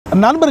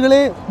நண்பர்களே,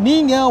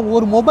 நீங்க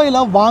ஒரு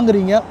மொபைலை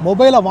வாங்குறீங்க,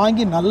 மொபைலை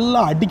வாங்கி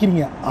நல்லா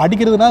அடிக்கிறீங்க.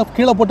 அடிக்கிறதுனா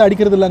கீழே போட்டு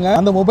அடிக்கிறது இல்லைங்க.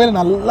 அந்த மொபைலை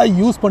நல்லா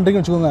யூஸ்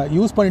பண்றீங்கன்னு வச்சுக்கோங்க.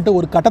 யூஸ் பண்ணிட்டு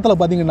ஒரு கட்டத்தில்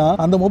பார்த்தீங்கன்னா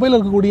அந்த மொபைலில்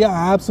இருக்கக்கூடிய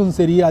ஆப்ஸும்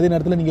சரி, அதே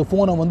நேரத்தில் நீங்கள்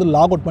ஃபோனை வந்து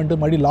லாக் அவுட் பண்ணிட்டு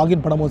மறுபடியும்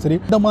லாகின் பண்ணும்போது சரி,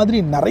 இந்த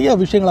மாதிரி நிறைய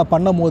விஷயங்களை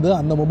பண்ணும்போது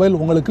அந்த மொபைல்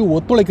உங்களுக்கு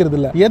ஒத்துழைக்கிறது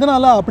இல்லை.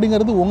 எதனால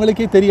அப்படிங்கிறது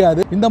உங்களுக்கே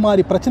தெரியாது. இந்த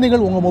மாதிரி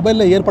பிரச்சனைகள் உங்கள்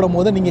மொபைலில் ஏற்படும்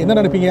போது நீங்கள் என்ன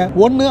நினைப்பீங்க?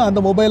 ஒன்று,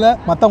 அந்த மொபைலை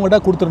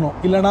மற்றவங்கள்ட்ட கொடுத்துடணும்,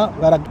 இல்லைனா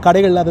வேற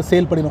கடைகளில் அதை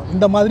சேல் பண்ணிடணும்.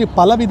 இந்த மாதிரி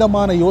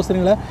பலவிதமான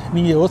யோசனைகளை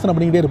நீங்கள் யோசனை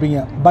பண்ணிக்கிட்டே இருப்பீங்க.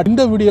 பட்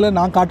இந்த வீடியோவில்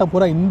நான் காட்ட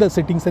போகிற இந்த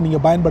செட்டிங்ஸை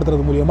நீங்கள்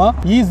பயன்படுத்துறது மூலியமா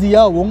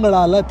ஈஸியாக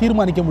உங்களால்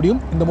தீர்மானிக்க முடியும்.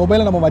 இந்த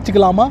மொபைலை நம்ம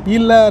வச்சுக்கலாமா,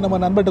 இல்லை நம்ம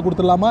நண்பர்கிட்ட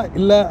கொடுத்துடலாமா,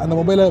 இல்லை அந்த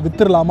மொபைலை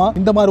வித்துடலாமா,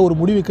 இந்த மாதிரி ஒரு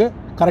முடிவுக்கு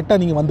கரெக்டாக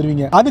நீங்கள்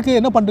வந்துடுவீங்க. அதுக்கு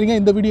என்ன பண்ணுறீங்க?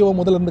 இந்த வீடியோவை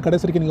முதல்ல இருந்து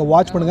கடைசி வரைக்கும் நீங்கள்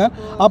வாட்ச் பண்ணுங்க.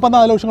 அப்போ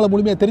தான் அதில் விஷயங்களை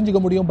முழுமையாக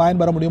தெரிஞ்சுக்க முடியும்,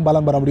 பயன் பெற முடியும்,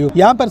 பலம் பெற முடியும்.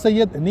 என் பேர்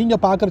சையத்,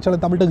 நீங்கள் பார்க்குற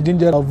சேனல் தமிழ் டெக்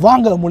ஜிஞ்சர்.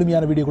 வாங்க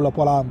முழுமையான வீடியோக்குள்ளே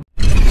போகலாம்.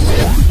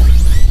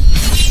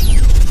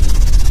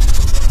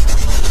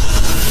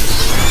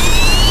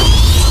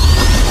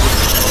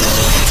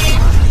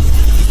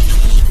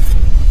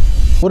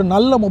 ஒரு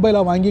நல்ல மொபைலை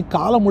வாங்கி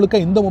காலம் முழுக்க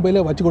இந்த மொபைலை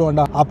வச்சுக்கிட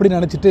வேண்டாம் அப்படின்னு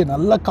நினைச்சிட்டு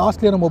நல்ல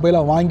காஸ்ட்லியான மொபைலை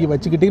வாங்கி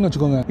வச்சுக்கிட்டீங்கன்னு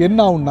வச்சுக்கோங்க. என்ன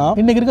ஆகும்னா,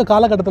 இன்னைக்கு இருக்க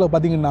காலகட்டத்தில்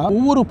பார்த்தீங்கன்னா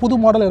ஒவ்வொரு புது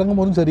மாடல் இறங்கும்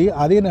போதும் சரி,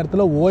 அதே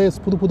நேரத்தில் ஓஎஸ்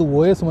புது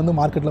ஓஎஸ் வந்து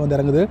மார்க்கெட்டில் வந்து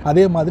இறங்குது.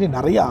 அதே மாதிரி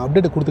நிறைய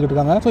அப்டேட் கொடுத்துக்கிட்டு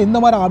இருக்காங்க. ஸோ இந்த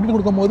மாதிரி அப்டேட்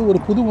கொடுக்கும்போது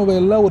ஒரு புது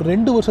மொபைலில் ஒரு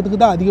 2 வருஷத்துக்கு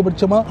தான்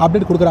அதிகபட்சமாக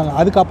அப்டேட் கொடுக்குறாங்க.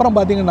 அதுக்கப்புறம்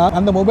பார்த்தீங்கன்னா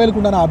அந்த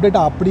மொபைலுக்கு உண்டான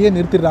அப்டேட்டை அப்படியே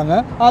நிறுத்திடுறாங்க.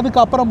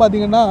 அதுக்கப்புறம்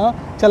பார்த்தீங்கன்னா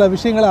சில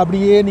விஷயங்களை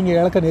அப்படியே நீங்கள்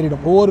இழக்க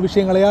நேரிடும். ஒவ்வொரு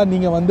விஷயங்களையா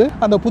நீங்கள் வந்து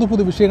அந்த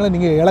புது விஷயங்களை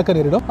நீங்கள் இழக்க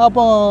நேரிடும்.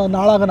 அப்போ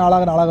நாளாக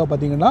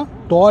பார்த்தீங்கன்னா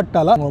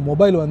டோட்டலாக உங்கள்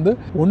மொபைல் வந்து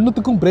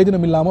ஒன்றுத்துக்கும்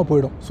பிரயோஜனம் இல்லாமல்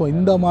போயிடும். ஸோ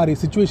இந்த மாதிரி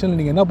சுச்சுவேஷனில்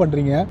நீங்கள் என்ன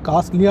பண்ணுறீங்க?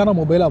 காஸ்ட்லியான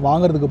மொபைலை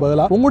வாங்குறதுக்கு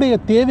பதிலாக உங்களுடைய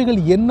தேவைகள்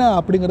என்ன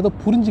அப்படிங்கிறத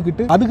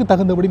புரிஞ்சுக்கிட்டு அதுக்கு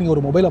தகுந்தபடி நீங்கள்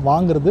ஒரு மொபைலை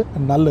வாங்குறது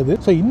நல்லது.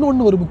 ஸோ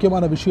இன்னொன்று ஒரு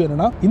முக்கியமான விஷயம்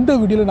என்னன்னா, இந்த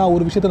வீடியோவில் நான்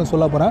ஒரு விஷயத்தை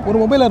சொல்ல போகிறேன். ஒரு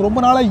மொபைலை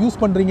ரொம்ப நாளாக யூஸ்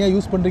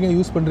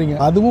பண்ணுறீங்க,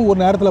 அதுவும் ஒரு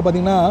நேரத்தில்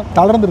பார்த்தீங்கன்னா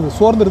தளர்ந்துருது,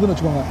 சோர்ந்துருதுன்னு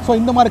வச்சுக்கோங்க. ஸோ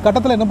இந்த மாதிரி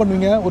கட்டத்தில் என்ன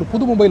பண்ணுவீங்க? ஒரு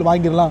புது மொபைல்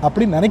வாங்கிடலாம்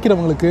அப்படின்னு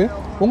நினைக்கிறவங்களுக்கு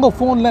உங்கள்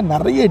ஃபோனில்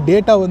நிறைய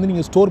டேட்டா வந்து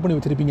நீங்கள் ஸ்டோர் பண்ணி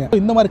வச்சிருப்பீங்க.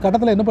 இந்த மாதிரி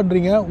கட்டத்தில் என்ன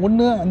பண்ணுறீங்க?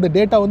 ஒன்று, அந்த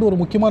டேட்டா வந்து ஒரு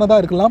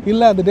முக்கியமானதாக இருக்கலாம்,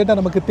 இல்லை அந்த டேட்டா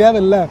நமக்கு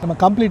தேவையில்லை, நம்ம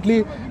கம்ப்ளீட்லி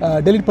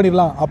டெலீட்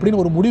பண்ணிடலாம்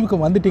அப்படின்னு ஒரு முடிவுக்கு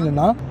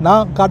வந்துட்டீங்கன்னா,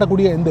 நான்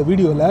காட்டக்கூடிய இந்த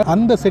வீடியோவில்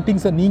அந்த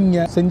செட்டிங்ஸை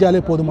நீங்கள்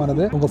செஞ்சாலே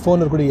போதுமானது. உங்கள்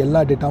ஃபோனில் இருக்கக்கூடிய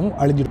எல்லா டேட்டாவும்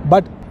அழிஞ்சிடும்.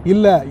 பட்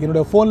இல்லை,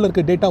 என்னுடைய ஃபோனில்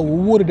இருக்க டேட்டா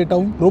ஒவ்வொரு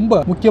டேட்டாவும் ரொம்ப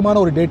முக்கியமான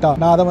ஒரு டேட்டா,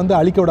 நான் அதை வந்து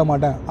அழிக்க விட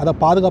மாட்டேன், அதை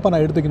பாதுகாப்பாக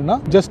நான் எடுத்துக்கணும்னா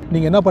ஜஸ்ட்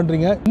நீங்கள் என்ன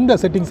பண்ணுறீங்க? இந்த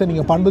செட்டிங்ஸை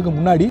நீங்கள் பண்ணுறதுக்கு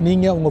முன்னாடி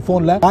நீங்கள் உங்கள்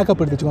ஃபோனில்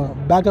பேக்கப் எடுத்து வச்சுக்கோங்க.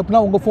 பேக்கப்னா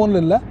உங்கள் ஃபோனில்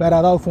இல்லை, வேறு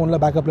ஏதாவது ஃபோனில்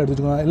பேக்கப்பில் எடுத்து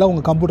வச்சுக்கோங்க, இல்லை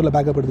உங்கள் கம்ப்யூட்டரில்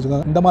பேக்கப் எடுத்து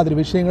வச்சுக்கோங்க. இந்த மாதிரி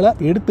விஷயங்களை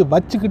எடுத்து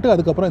வச்சுக்கிட்டு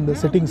அதுக்கப்புறம் இந்த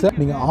செட்டிங்ஸை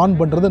நீங்கள் ஆன்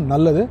பண்ணுறது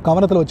நல்லது.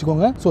 கவனத்தில்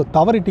வச்சுக்கோங்க. ஸோ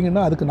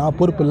தவறிட்டீங்கன்னா அதுக்கு நான்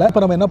பொறுப்பு இல்லை.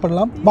 இப்போ நம்ம என்ன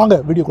பண்ணலாம்?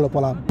 வாங்க வீடியோக்குள்ளே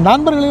போகலாம்.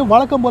 நண்பர்களையும்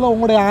வழக்கம் போல்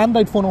உங்களுடைய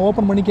ஆண்ட்ராய்ட் ஃபோனை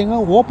ஓப்பன் பண்ணிக்கோங்க.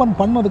 ஓப்பன்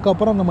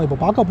பண்ணதுக்கப்புறம் நம்ம இப்போ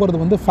பார்க்க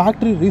போகிறது வந்து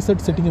ஃபேக்ட்ரி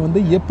ரீசெட் செட்டிங் வந்து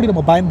எப்படி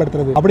நம்ம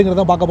பயன்படுத்துறது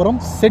அப்படிங்கிறத பார்க்க போகிறோம்.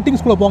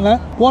 செட்டிங்ஸ்குள்ளே போங்க.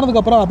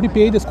 போனதுக்கப்புறம் அப்படி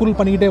பேஜை ஸ்க்ரோல்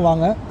பண்ணிக்கிட்டே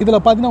வாங்க. இதில்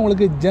பார்த்தீங்கன்னா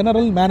உங்களுக்கு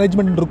ஜெனரல்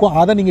மேனேஜ்மெண்ட் இருக்கும்,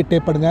 அதை நீங்கள்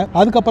டேப் பண்ணுங்க.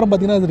 அதுக்கப்புறம்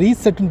பார்த்தீங்கன்னா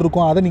ரீசெட்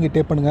இருக்கும், அதை நீங்கள்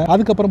டேப் பண்ணுங்க.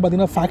 அதுக்கப்புறம்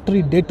பார்த்தீங்கன்னா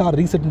ஃபேக்ட்ரி டேட்டா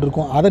ரீசெட்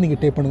இருக்கும், அதை நீங்கள்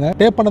டேப் பண்ணுங்க.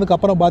 டேப்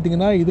பண்ணதுக்கப்புறம்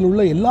பார்த்தீங்கன்னா இதில்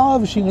உள்ள எல்லா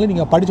விஷயங்களையும்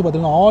நீங்கள் படிச்சு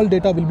பார்த்தீங்கன்னா all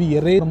data will be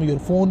erased from your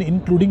phone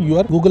including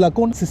your Google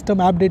account,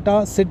 system app data,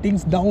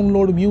 settings,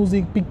 download,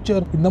 music,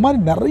 picture, இந்த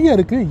மாதிரி நிறைய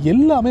இருக்கு.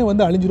 எல்லாமே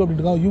வந்து அழிஞ்சிரும்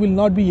அப்படின்றாங்க. You will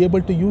not be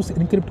able to use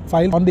encrypt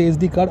file on the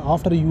SD card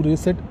after you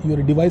reset your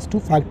device to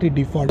factory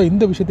default.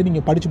 இந்த விஷயத்தை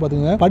நீங்க படிச்சு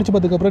பாத்துங்க. படிச்சு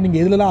பார்த்ததுக்கு அப்புறம் நீங்க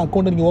எதுலலாம்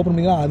அக்கவுண்ட் நீங்க ஓபன்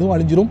பண்ணீங்கன்னா அதுவும்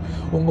அழிஞ்சிரும்.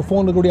 உங்க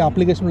போன்ல இருக்கக்கூடிய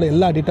அப்ளிகேஷன்ல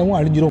எல்லா டேட்டாவும்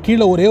அழிஞ்சிரும்.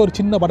 கீழ ஒரே ஒரு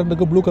சின்ன பட்டன்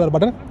இருக்கு, ப்ளூ கலர்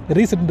பட்டன்,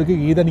 ரீசெட் இருக்கு.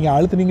 இதை நீங்க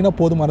அழுத்துனீங்கன்னா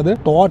போதுமானது.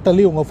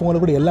 டோட்டலி உங்க போன்ல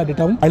இருக்கக்கூடிய எல்லா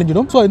டேட்டாவும்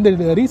அழிஞ்சிரும். சோ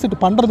இந்த ரீசெட்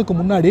பண்றதுக்கு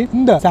முன்னாடி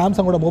இந்த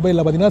சாம்சங்கோட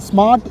மொபைல்ல பாத்தீங்கன்னா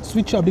ஸ்மார்ட்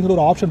ஸ்விட்ச் அப்படிங்கிற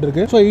ஒரு ஆப்ஷன்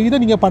இருக்கு. சோ இதை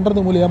நீங்க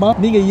பண்றது மூலமா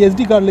நீங்க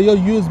SD கார்டுலயோ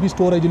USB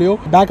ஸ்டோரேஜ்லயோ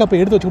பேக்கப்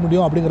எடுத்து வச்சுக்க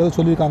முடியும் அப்படிங்கறத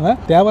சொல்லிருக்காங்க.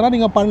 தேவைனா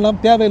நீங்க பண்ணலாம்,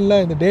 தேவையில்லை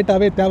இந்த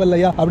டேட்டாவே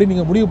தேவையில்லையா அப்படின்னு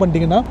நீங்க முடிவு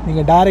பண்ணிட்டீங்கன்னா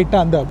நீங்க டைரக்டா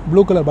அந்த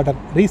ப்ளூ கலர் பட்டன்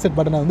ரீசெட்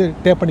பட்டனை வந்து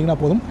டேப் பண்ணீங்கன்னா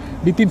போதும்.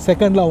 வித்தின்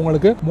செகண்ட்ல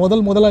உங்களுக்கு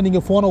முதல்ல நீங்க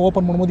போனை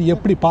ஓபன் பண்ணும்போது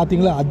எப்படி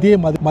பாத்தீங்களோ அதே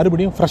மாதிரி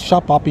மறுபடியும் ஃப்ரெஷ்ஷா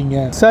பாப்பீங்க.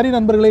 சரி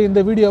நண்பர்களே, இந்த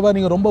வீடியோவை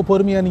நீங்க ரொம்ப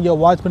பொறுமையா நீங்க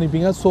வாட்ச்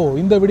பண்ணிப்பீங்க. சோ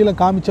இந்த வீடியோல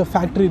காமிச்ச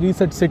ஃபேக்டரி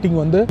ரீசெட் செட்டிங்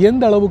வந்து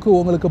எந்த அளவுக்கு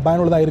உங்களுக்கு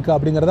பயனுள்ளதா இருக்கு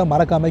அப்படிங்கறத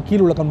மறக்காம கீழ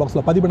உள்ள கமெண்ட்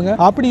பாக்ஸ்ல பதிவு பண்ணுங்க.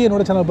 அப்படியே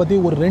என்னோட சேனல் பத்தி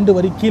ஒரு 2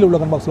 வரி கீழ உள்ள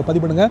கமெண்ட் பாக்ஸ்ல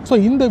பதிவு பண்ணுங்க. சோ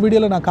இந்த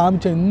வீடியோல நான்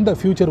காமிச்ச இந்த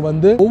ஃபியூச்சர்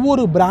வந்து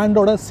ஒவ்வொரு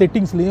பிராண்டோட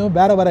செட்டிங்ஸ்லயும்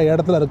வேற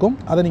இடத்துல இருக்கும்,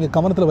 அதை நீங்க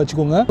கவனத்துல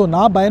வச்சுக்கோங்க. சோ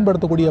நான்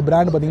பயன்படுத்தக்கூடிய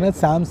பிராண்ட் பாத்தீங்கன்னா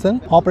சாம்சங்,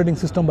 ஆப்பரேட்டிங்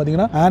சிஸ்டம்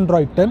பாத்தீங்கன்னா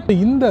ஆண்ட்ராய்ட் 10.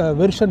 இந்த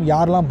வெர்ஷன்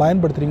யாரெல்லாம்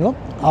பயன்படுத்துறீங்களோ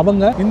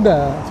அவங்க இந்த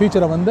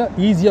ஃபியூச்சரை வந்து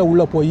ஈஸியா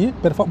உள்ள போய்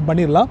பெர்ஃபார்ம்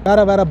பண்ணிடலாம்.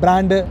 வேற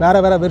பிராண்டு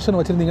வேற வெர்ஷன்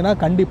வச்சிருந்தீங்கன்னா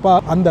கண்டிப்பா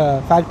அந்த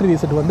ஃபேக்டரி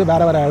ரீசெட் வந்து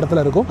வேற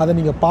இடத்துல இருக்கும், அதை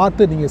நீங்க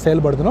பார்த்து நீங்க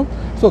செயல்படுத்தணும்.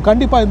 ஸோ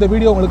கண்டிப்பா இந்த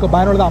வீடியோ உங்களுக்கு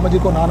பயனுள்ளதாக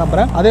அமைஞ்சிருக்கும் நான்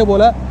நம்புறேன். அதே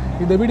போல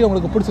இந்த வீடியோ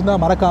உங்களுக்கு பிடிச்சிருந்தா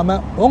மறக்காம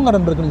உங்க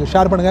நண்பருக்கு நீங்க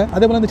ஷேர் பண்ணுங்க.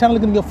 அதே போல இந்த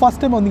சேனலுக்கு நீங்க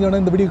ஃபர்ஸ்ட் டைம்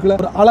வந்தீங்கன்னா இந்த வீடியோக்குள்ள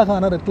ஒரு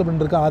அழகான ரெட் கலர்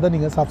பட்டன் இருக்கு, அதை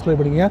நீங்க சப்ஸ்கிரைப்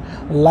பண்ணுங்க,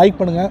 லைக்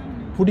பண்ணுங்க.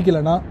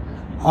 பிடிக்கலன்னா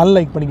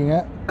அன்லைக் பண்ணிக்கங்க,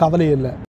 கவலையே இல்லை.